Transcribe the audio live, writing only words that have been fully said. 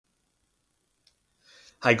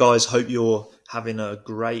Hey guys, hope you're having a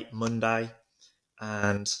great Monday,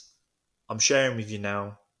 and I'm sharing with you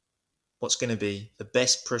now what's going to be the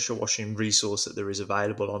best pressure washing resource that there is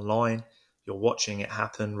available online. You're watching it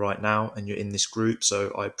happen right now and you're in this group,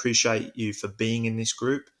 so I appreciate you for being in this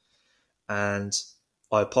group, and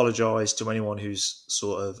I apologize to anyone who's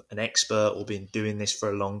sort of an expert or been doing this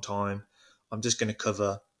for a long time. I'm just going to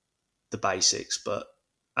cover the basics, but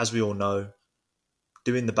as we all know,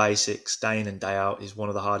 doing the basics day in and day out is one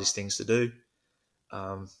of the hardest things to do.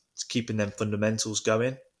 It's keeping them fundamentals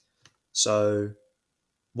going. So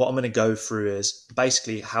what I'm going to go through is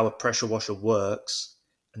basically how a pressure washer works,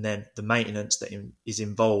 and then the maintenance that is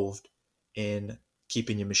involved in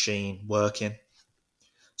keeping your machine working.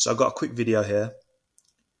 So I've got a quick video here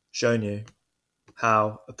showing you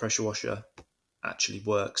how a pressure washer actually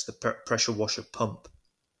works, the pressure washer pump.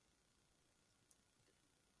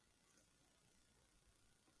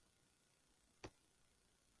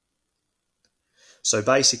 So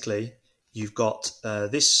basically, you've got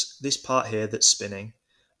this part here that's spinning.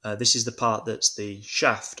 This is the part that's the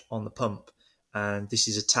shaft on the pump, and this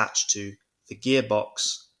is attached to the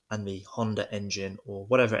gearbox and the Honda engine or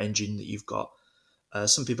whatever engine that you've got.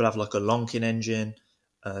 Some people have like a Lonkin engine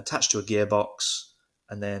attached to a gearbox,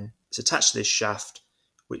 and then it's attached to this shaft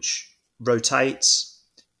which rotates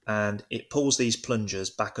and it pulls these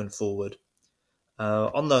plungers back and forward.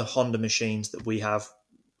 On the Honda machines that we have,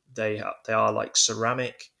 they are like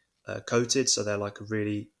ceramic coated, so they're like a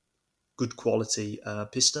really good quality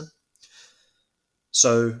piston.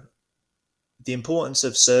 So the importance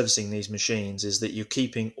of servicing these machines is that you're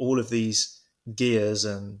keeping all of these gears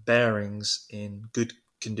and bearings in good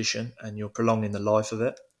condition and you're prolonging the life of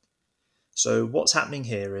it. So what's happening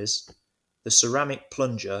here is the ceramic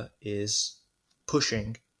plunger is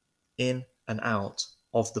pushing in and out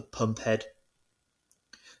of the pump head.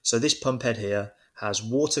 So this pump head here has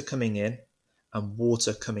water coming in and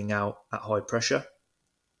water coming out at high pressure.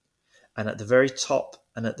 And at the very top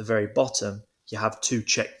and at the very bottom, you have two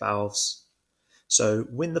check valves. So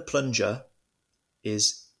when the plunger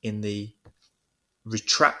is in the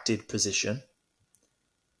retracted position,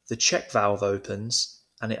 the check valve opens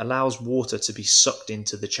and it allows water to be sucked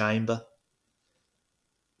into the chamber.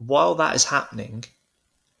 While that is happening,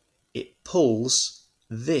 it pulls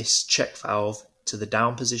this check valve to the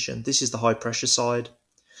down position. This is the high pressure side.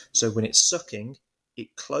 So when it's sucking,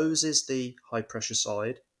 it closes the high pressure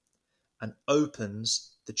side and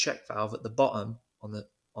opens the check valve at the bottom on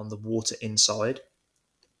the water inside.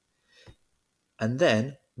 And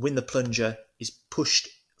then when the plunger is pushed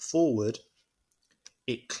forward,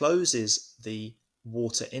 it closes the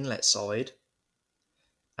water inlet side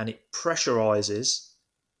and it pressurizes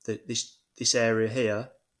this area here,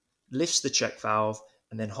 lifts the check valve,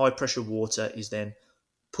 and then high pressure water is then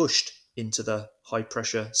pushed into the high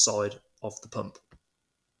pressure side of the pump.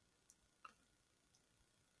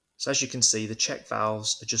 So as you can see, the check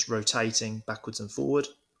valves are just rotating backwards and forward.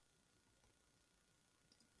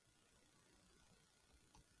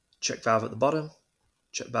 Check valve at the bottom,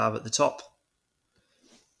 check valve at the top.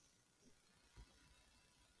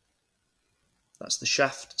 That's the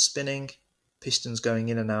shaft spinning, pistons going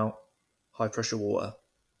in and out, high pressure water.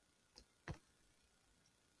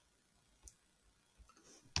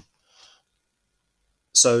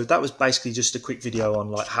 So that was basically just a quick video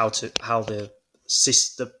on like how the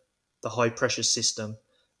system, the high pressure system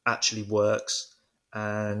actually works.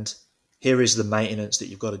 And here is the maintenance that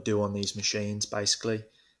you've got to do on these machines basically.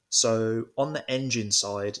 So on the engine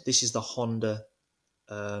side, this is the Honda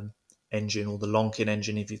engine or the Lonkin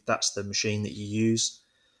engine if that's the machine that you use.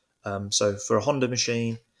 So for a Honda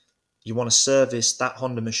machine, you want to service that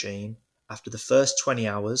Honda machine after the first 20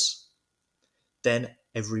 hours, then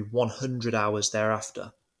every 100 hours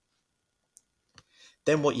thereafter.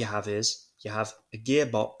 Then what you have is you have a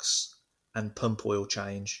gearbox and pump oil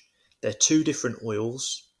change. They're two different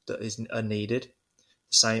oils that are needed.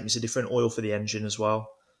 The same, it's a different oil for the engine as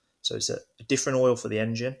well. So it's a different oil for the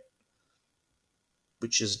engine,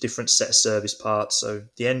 which is a different set of service parts. So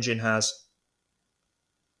the engine has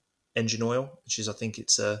engine oil, which is, I think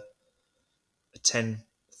it's a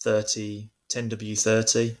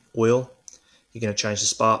 10W30 oil. You're going to change the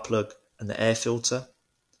spark plug and the air filter.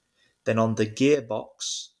 Then on the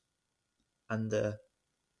gearbox and the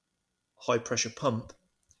high pressure pump,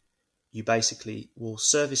 you basically will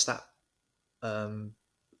service that.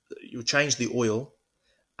 You'll change the oil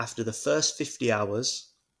after the first 50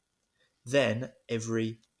 hours, then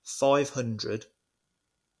every 500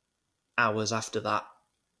 hours after that,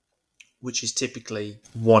 which is typically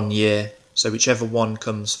 1 year. So whichever one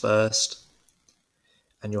comes first,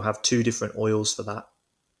 and you'll have two different oils for that.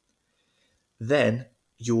 Then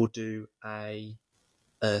you'll do a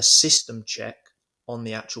system check on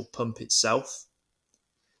the actual pump itself.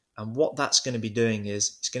 And what that's going to be doing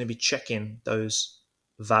is it's going to be checking those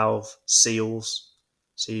valve seals.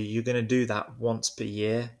 So you're going to do that once per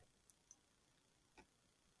year.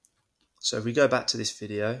 So if we go back to this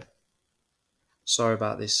video, sorry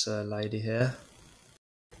about this lady here.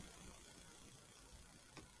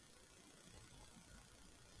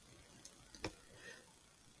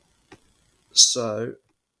 So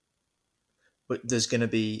there's going to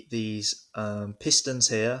be these pistons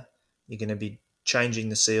here. You're going to be changing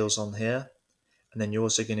the seals on here, and then you're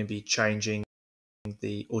also going to be changing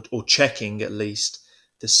or checking at least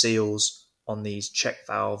the seals on these check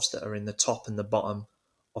valves that are in the top and the bottom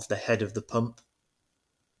of the head of the pump.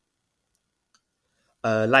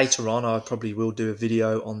 Later on, I probably will do a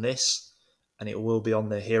video on this, and it will be on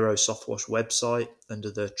the Hero Softwash website under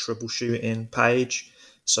the troubleshooting page.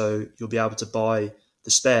 So you'll be able to buy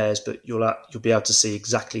the spares, but you'll be able to see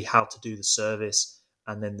exactly how to do the service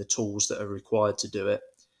and then the tools that are required to do it.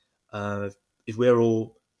 If we're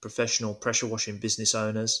all professional pressure washing business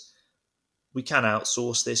owners, we can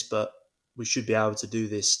outsource this, but we should be able to do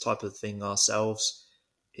this type of thing ourselves.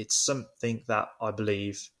 It's something that I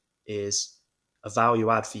believe is a value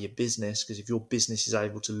add for your business, because if your business is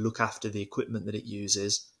able to look after the equipment that it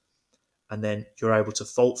uses, and then you're able to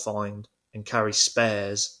fault find and carry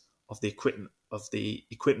spares of the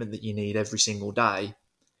equipment that you need every single day,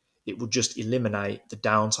 it will just eliminate the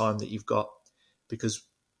downtime that you've got. Because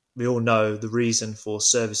we all know the reason for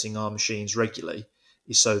servicing our machines regularly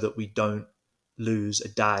is so that we don't lose a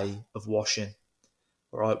day of washing.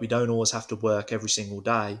 All right, we don't always have to work every single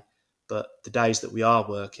day, but the days that we are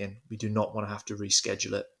working, we do not want to have to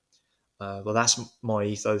reschedule it. Well, that's my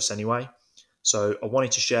ethos anyway. So I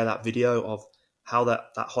wanted to share that video of how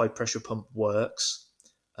that high pressure pump works,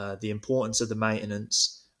 the importance of the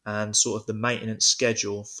maintenance, and sort of the maintenance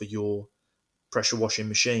schedule for your pressure washing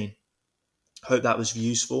machine. Hope that was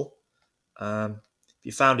useful. If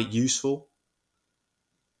you found it useful,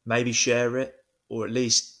 maybe share it, or at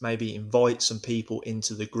least maybe invite some people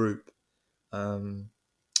into the group. I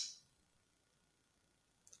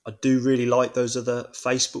do really like those other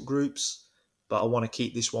Facebook groups, but I want to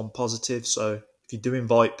keep this one positive. So if you do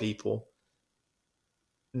invite people,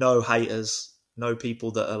 no haters, no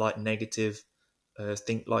people that are like negative,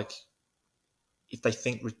 think like, if they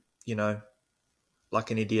think,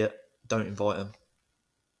 like an idiot, don't invite them.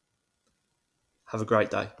 Have a great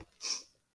day.